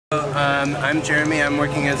I'm Jeremy. I'm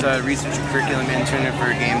working as a research and curriculum intern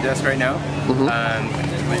for Game Desk right now.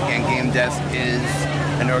 And Game Desk is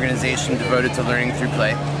an organization devoted to learning through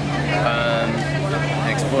play, and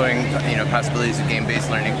exploring possibilities of game-based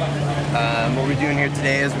learning. What we're doing here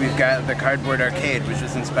today is we've got the Cardboard Arcade, which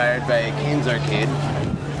was inspired by Kane's Arcade,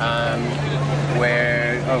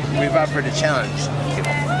 where we've offered a challenge.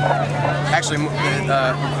 Actually,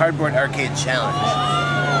 the Cardboard Arcade Challenge,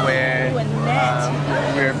 where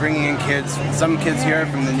we're bringing in kids. Some kids here are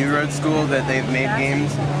from the New Road School that they've made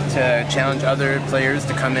games to challenge other players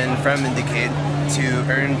to come in from IndieCade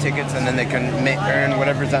to earn tickets, and then they can earn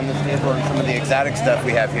whatever's on this table and some of the exotic stuff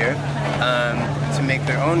we have here to make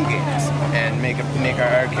their own games and make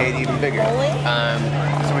our arcade even bigger.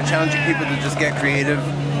 So we're challenging people to just get creative,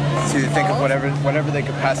 to think of whatever they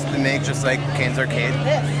could possibly make, just like Kane's Arcade.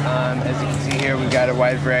 As you can see here, we've got a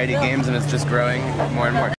wide variety of games, and it's just growing more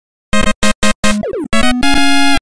and more.